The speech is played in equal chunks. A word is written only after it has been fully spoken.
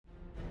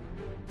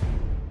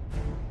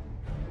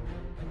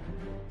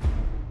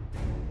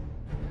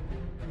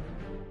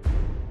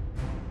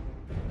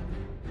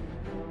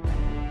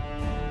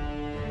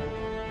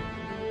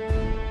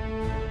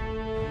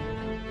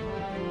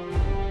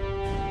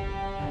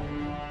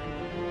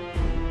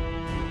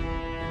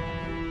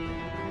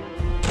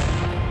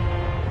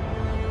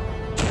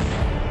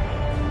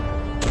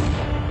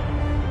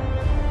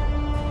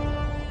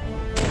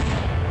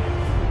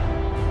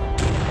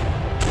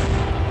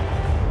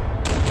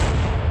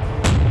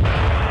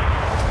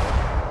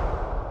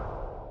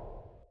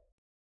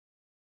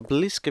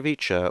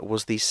Błyskawica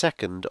was the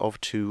second of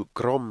two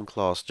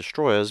Grom-class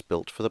destroyers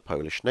built for the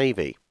Polish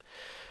Navy.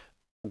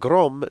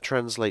 Grom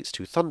translates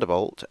to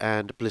thunderbolt,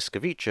 and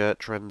Błyskawica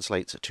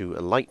translates to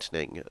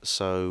lightning,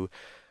 so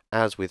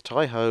as with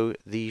Taiho,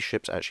 these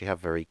ships actually have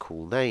very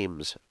cool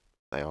names.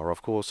 They are,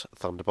 of course,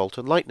 Thunderbolt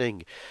and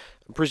Lightning.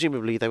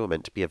 Presumably they were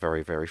meant to be a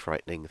very, very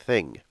frightening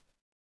thing.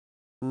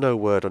 No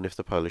word on if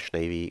the Polish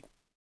Navy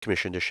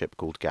commissioned a ship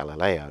called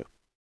Galileo,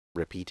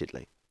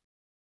 repeatedly.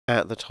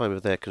 At the time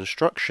of their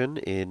construction,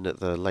 in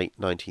the late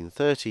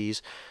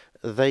 1930s,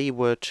 they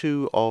were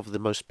two of the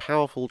most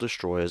powerful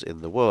destroyers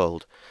in the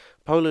world.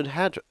 Poland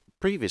had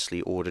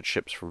previously ordered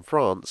ships from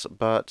France,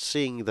 but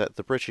seeing that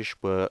the British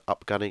were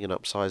upgunning and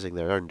upsizing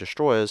their own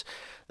destroyers,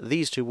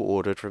 these two were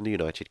ordered from the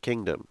United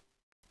Kingdom.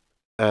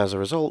 As a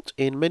result,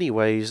 in many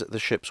ways, the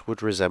ships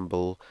would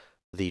resemble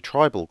the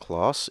Tribal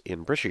class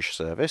in British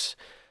service.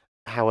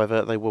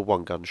 However, they were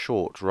one gun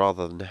short.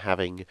 Rather than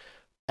having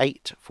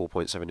 8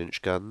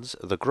 4.7-inch guns,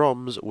 the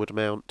Groms would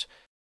mount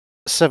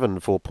 7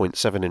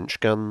 4.7-inch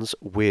guns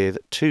with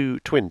 2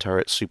 twin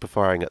turrets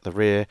superfiring at the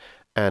rear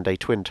and a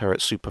twin turret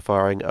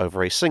superfiring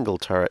over a single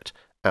turret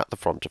at the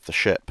front of the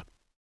ship.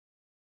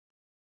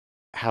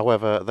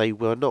 However, they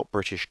were not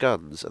British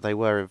guns. They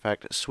were in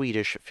fact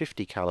Swedish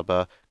 50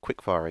 caliber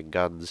quick-firing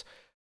guns,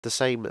 the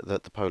same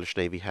that the Polish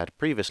Navy had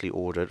previously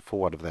ordered for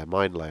one of their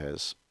mine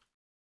layers.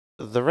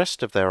 The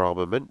rest of their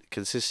armament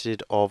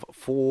consisted of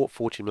 4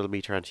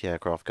 40mm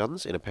anti-aircraft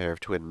guns in a pair of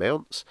twin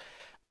mounts,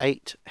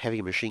 8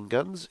 heavy machine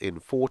guns in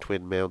 4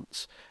 twin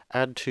mounts,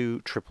 and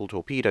 2 triple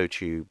torpedo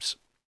tubes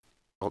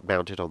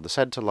mounted on the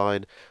centre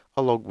line,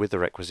 along with the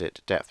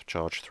requisite depth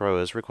charge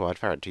throwers required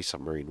for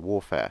anti-submarine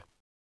warfare.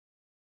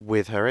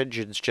 With her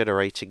engines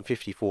generating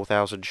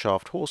 54,000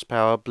 shaft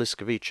horsepower,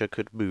 Błyskawica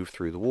could move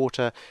through the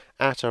water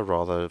at a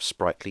rather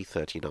sprightly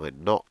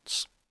 39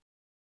 knots.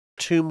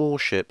 2 more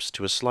ships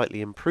to a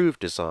slightly improved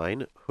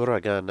design,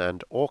 Huragan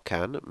and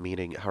Orkan,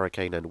 meaning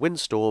hurricane and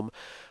windstorm,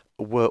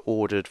 were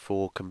ordered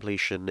for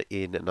completion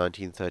in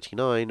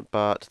 1939,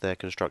 but their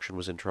construction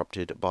was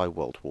interrupted by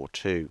World War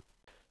II.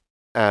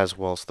 As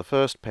whilst the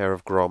first pair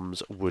of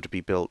Groms would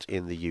be built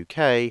in the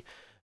UK,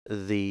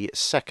 the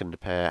second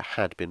pair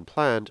had been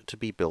planned to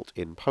be built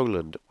in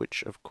Poland,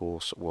 which of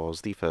course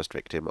was the first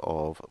victim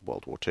of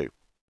World War II.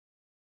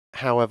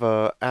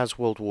 However, as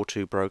World War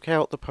II broke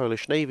out, the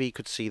Polish Navy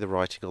could see the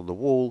writing on the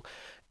wall,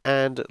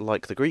 and,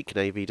 like the Greek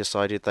Navy,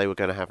 decided they were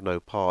going to have no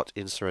part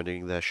in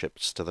surrendering their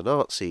ships to the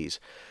Nazis,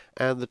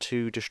 and the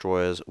 2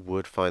 destroyers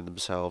would find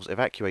themselves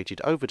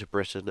evacuated over to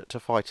Britain to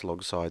fight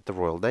alongside the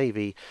Royal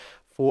Navy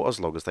for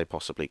as long as they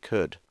possibly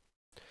could.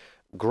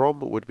 Grom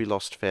would be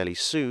lost fairly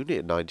soon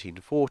in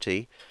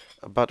 1940,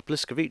 but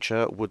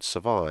Błyskawica would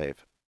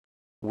survive,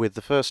 with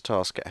the first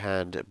task at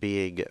hand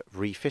being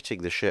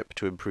refitting the ship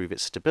to improve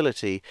its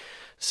stability,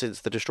 since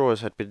the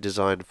destroyers had been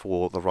designed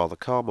for the rather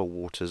calmer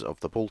waters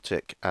of the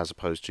Baltic as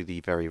opposed to the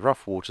very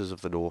rough waters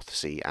of the North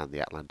Sea and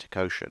the Atlantic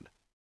Ocean.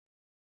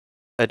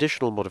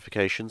 Additional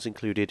modifications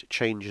included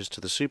changes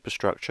to the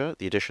superstructure,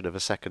 the addition of a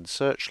second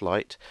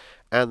searchlight,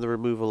 and the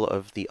removal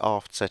of the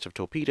aft set of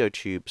torpedo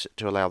tubes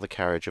to allow the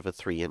carriage of a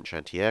 3-inch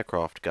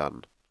anti-aircraft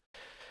gun.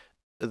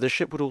 The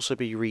ship would also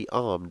be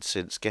rearmed,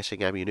 since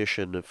getting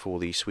ammunition for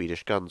the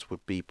Swedish guns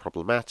would be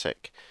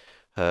problematic,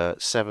 her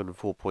 7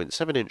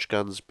 4.7-inch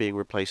guns being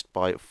replaced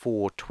by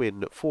 4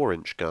 twin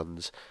 4-inch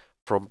guns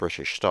from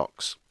British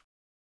stocks.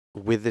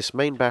 With this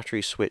main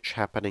battery switch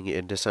happening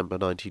in December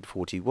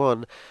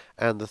 1941,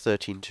 and the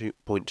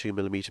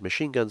 13.2mm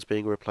machine guns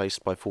being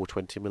replaced by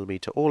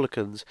 420mm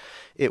Oerlikons,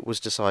 it was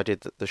decided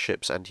that the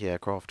ship's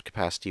anti-aircraft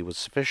capacity was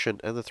sufficient,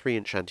 and the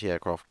 3-inch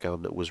anti-aircraft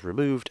gun was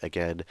removed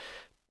again,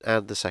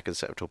 and the second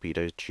set of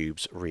torpedo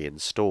tubes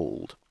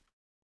reinstalled.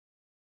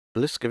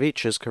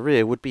 Błyskawica's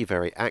career would be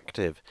very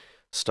active,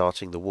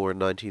 starting the war in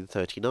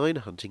 1939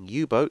 hunting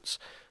U-boats,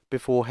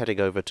 before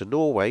heading over to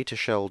Norway to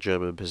shell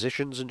German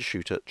positions and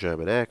shoot at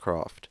German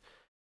aircraft.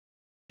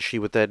 She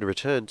would then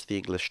return to the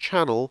English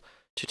Channel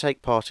to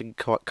take part in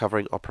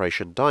covering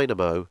Operation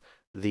Dynamo,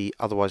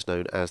 otherwise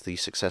known as the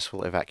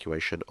successful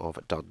evacuation of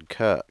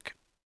Dunkirk.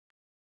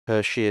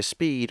 Her sheer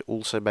speed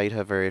also made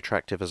her very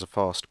attractive as a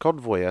fast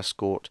convoy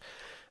escort,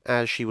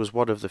 as she was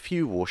one of the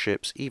few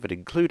warships, even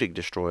including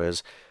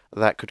destroyers,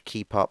 that could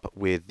keep up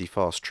with the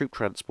fast troop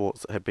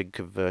transports that had been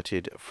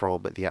converted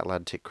from the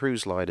Atlantic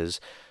cruise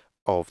liners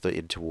of the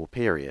interwar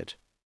period.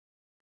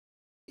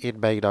 In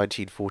May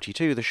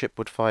 1942, the ship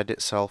would find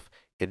itself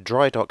in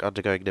dry dock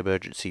undergoing an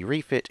emergency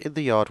refit in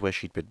the yard where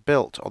she'd been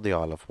built on the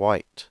Isle of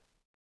Wight.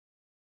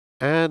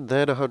 And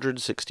then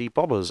 160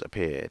 bombers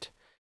appeared.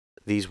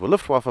 These were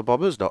Luftwaffe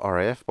bombers, not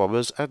RAF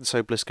bombers, and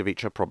so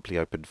Błyskawica promptly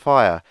opened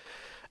fire.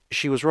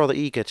 She was rather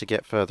eager to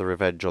get further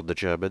revenge on the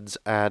Germans,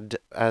 and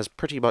as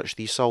pretty much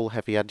the sole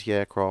heavy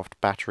anti-aircraft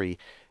battery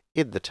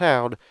in the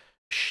town,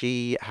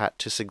 she had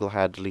to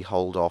single-handedly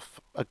hold off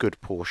a good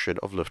portion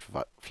of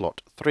Luftwaffe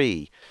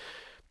 3.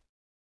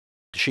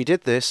 She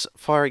did this,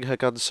 firing her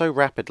guns so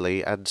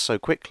rapidly and so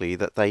quickly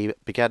that they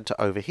began to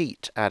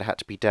overheat and had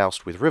to be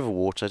doused with river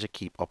water to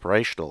keep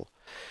operational.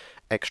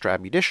 Extra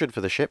ammunition for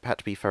the ship had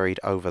to be ferried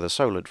over the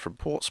Solent from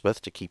Portsmouth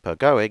to keep her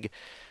going,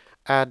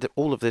 and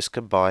all of this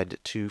combined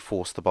to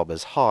force the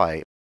bombers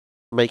high,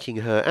 making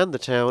her and the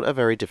town a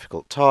very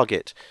difficult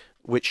target,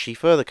 which she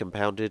further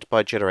compounded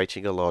by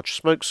generating a large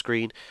smoke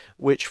screen,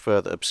 which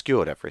further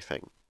obscured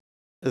everything.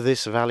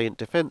 This valiant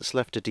defence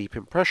left a deep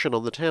impression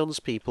on the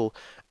townspeople,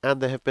 and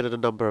there have been a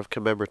number of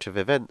commemorative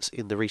events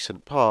in the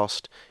recent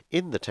past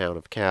in the town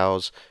of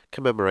Cowes,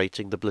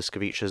 commemorating the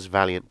Błyskawica's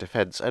valiant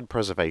defence and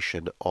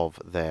preservation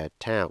of their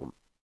town.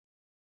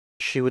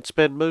 She would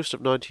spend most of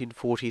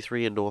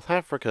 1943 in North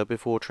Africa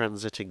before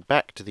transiting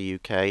back to the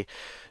UK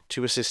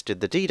to assist in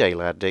the D-Day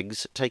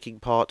landings,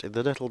 taking part in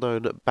the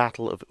little-known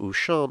Battle of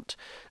Ushant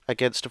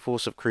against a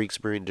force of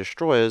Kriegsmarine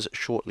destroyers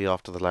shortly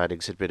after the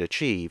landings had been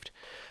achieved.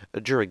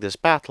 During this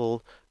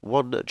battle,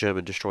 one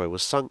German destroyer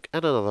was sunk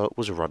and another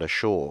was run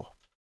ashore.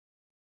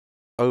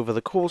 Over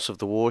the course of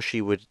the war,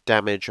 she would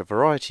damage a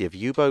variety of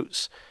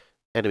U-boats,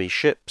 enemy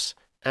ships,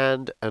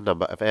 and a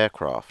number of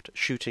aircraft,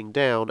 shooting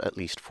down at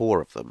least 4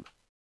 of them.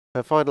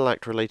 Her final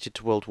act related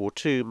to World War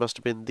II must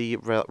have been the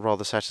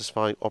rather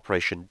satisfying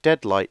Operation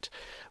Deadlight,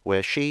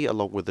 where she,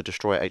 along with the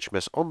destroyer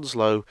HMS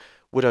Onslow,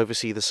 would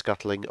oversee the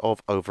scuttling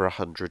of over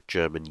 100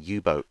 German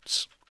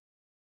U-boats.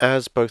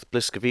 As both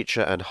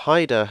Błyskawica and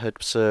Haida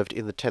had served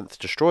in the 10th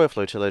Destroyer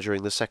Flotilla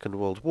during the Second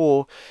World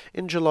War,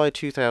 in July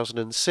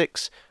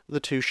 2006 the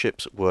two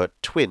ships were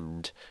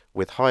twinned,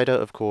 with Haida,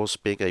 of course,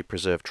 being a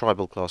preserved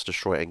Tribal-class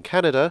destroyer in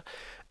Canada,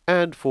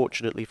 and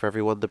fortunately for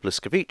everyone, the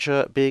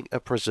Błyskawica being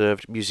a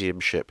preserved museum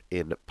ship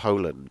in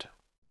Poland.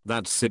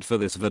 That's it for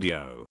this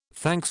video.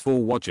 Thanks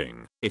for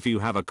watching. If you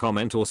have a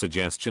comment or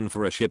suggestion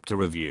for a ship to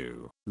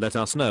review, let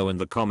us know in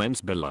the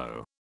comments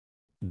below.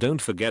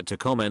 Don't forget to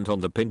comment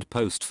on the pinned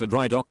post for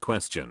dry dock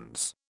questions.